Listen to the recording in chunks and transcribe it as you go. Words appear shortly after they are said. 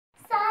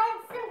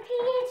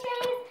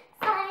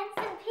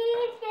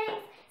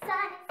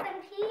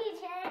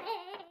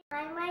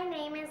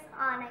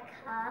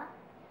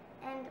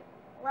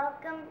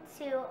Welcome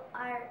to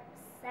our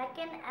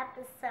second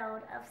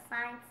episode of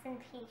Science and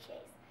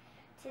PJs.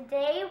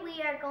 Today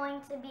we are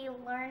going to be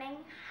learning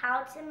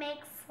how to make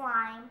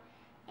slime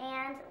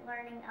and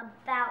learning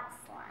about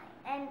slime.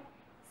 And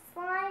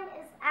slime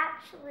is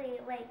actually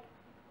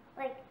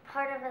like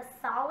part of a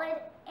solid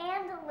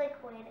and a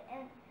liquid.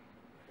 And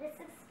this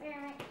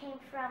experiment came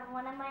from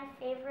one of my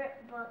favorite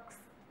books,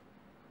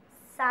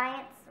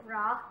 Science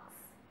Rocks.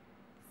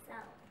 So,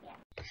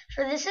 yeah.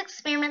 For this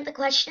experiment, the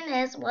question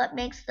is, what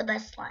makes the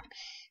best slime?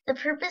 The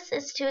purpose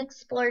is to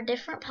explore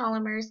different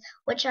polymers,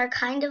 which are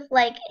kind of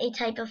like a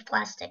type of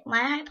plastic.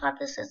 My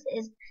hypothesis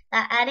is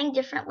that adding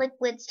different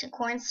liquids to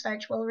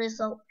cornstarch will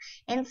result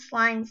in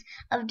slimes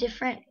of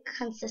different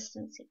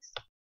consistencies.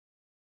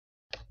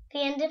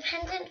 The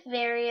independent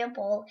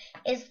variable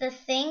is the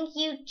thing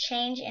you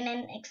change in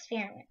an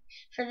experiment.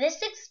 For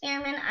this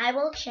experiment, I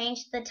will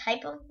change the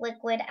type of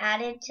liquid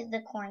added to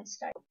the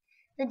cornstarch.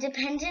 The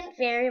dependent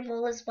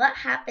variable is what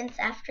happens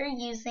after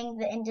using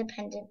the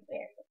independent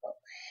variable.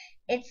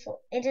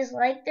 It is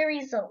like the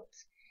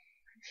results.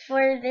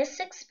 For this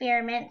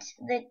experiment,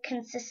 the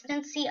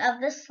consistency of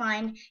the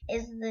slime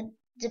is the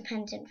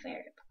dependent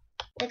variable.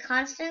 The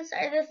constants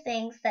are the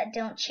things that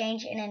don't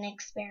change in an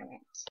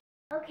experiment.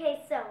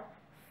 Okay, so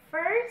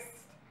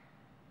first,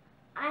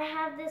 I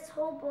have this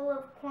whole bowl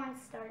of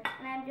cornstarch,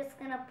 and I'm just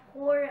going to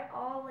pour it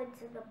all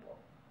into the bowl.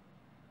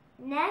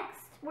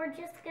 Next, we're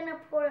just going to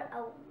pour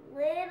a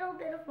little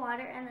bit of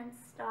water and then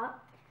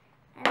stop.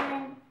 And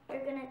then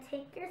you're going to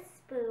take your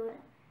spoon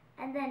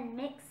and then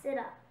mix it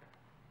up.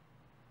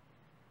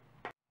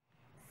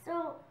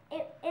 So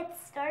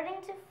it's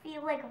starting to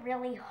feel like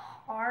really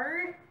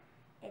hard.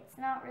 It's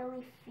not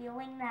really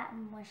feeling that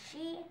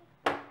mushy.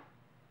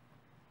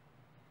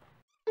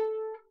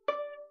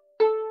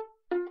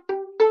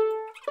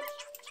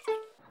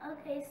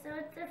 Okay, so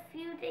it's a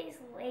few days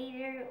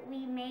later.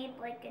 We made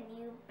like a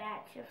new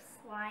batch of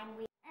slime.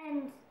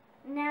 And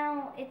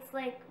now it's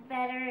like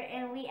better,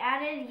 and we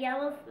added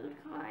yellow food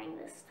coloring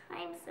this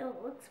time, so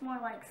it looks more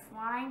like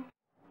slime.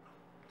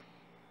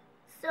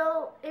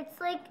 So it's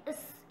like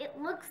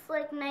it looks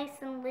like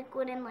nice and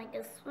liquid in like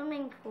a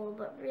swimming pool,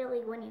 but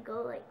really when you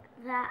go like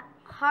that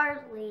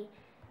hardly,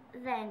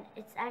 then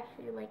it's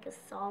actually like a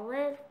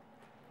solid.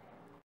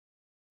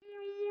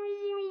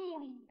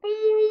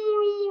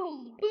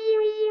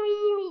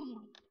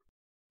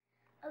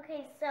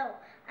 Okay, so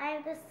I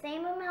have the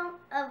same amount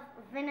of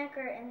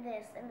vinegar in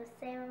this and the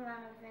same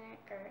amount of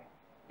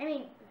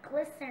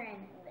glycerin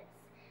in this.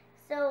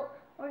 So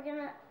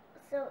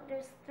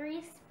there's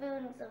 3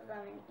 spoons of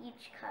them in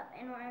each cup,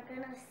 and we're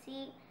gonna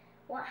see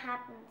what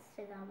happens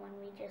to them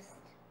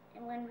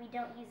when we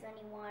don't use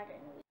any water.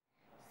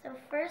 So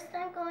first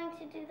I'm going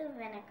to do the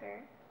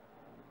vinegar.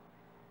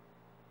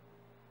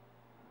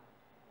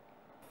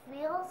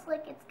 Feels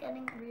like it's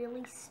getting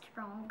really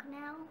strong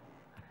now.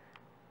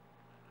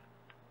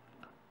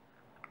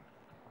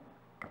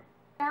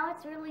 Now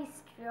it's really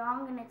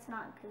strong and it's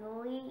not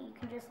gooey. You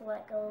can just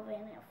let go of it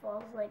and it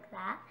falls like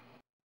that.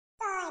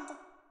 Good.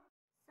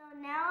 So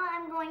now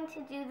I'm going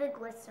to do the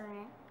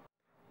glycerin.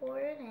 Pour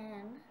it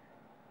in.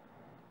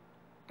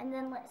 And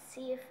then let's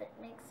see if it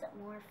makes it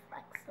more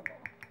flexible.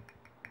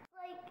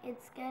 Like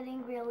it's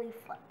getting really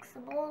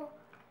flexible.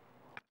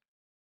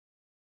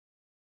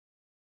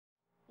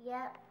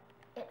 Yep,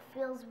 it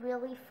feels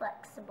really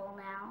flexible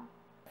now.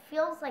 It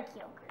feels like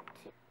yogurt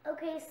too.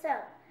 Okay, so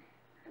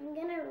I'm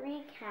gonna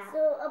recap.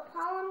 So a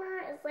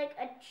polymer is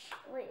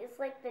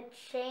like the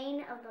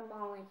chain of the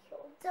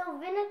molecule. So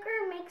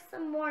vinegar makes a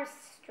more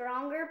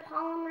stronger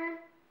polymer,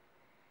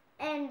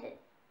 and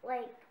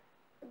like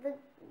the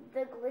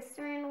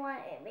glycerin one,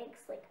 it makes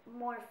like a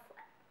more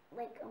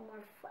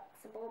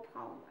flexible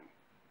polymer.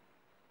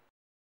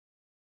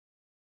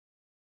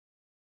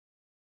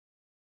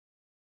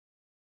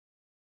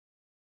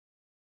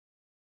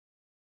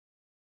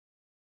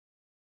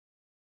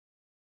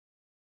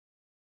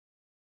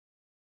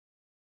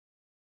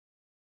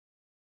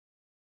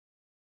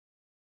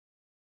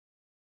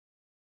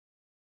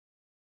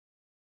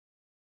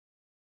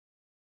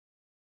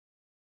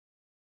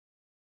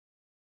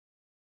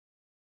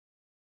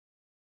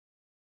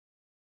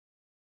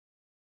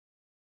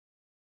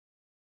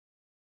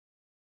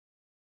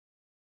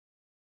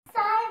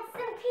 Science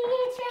and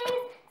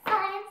PJs.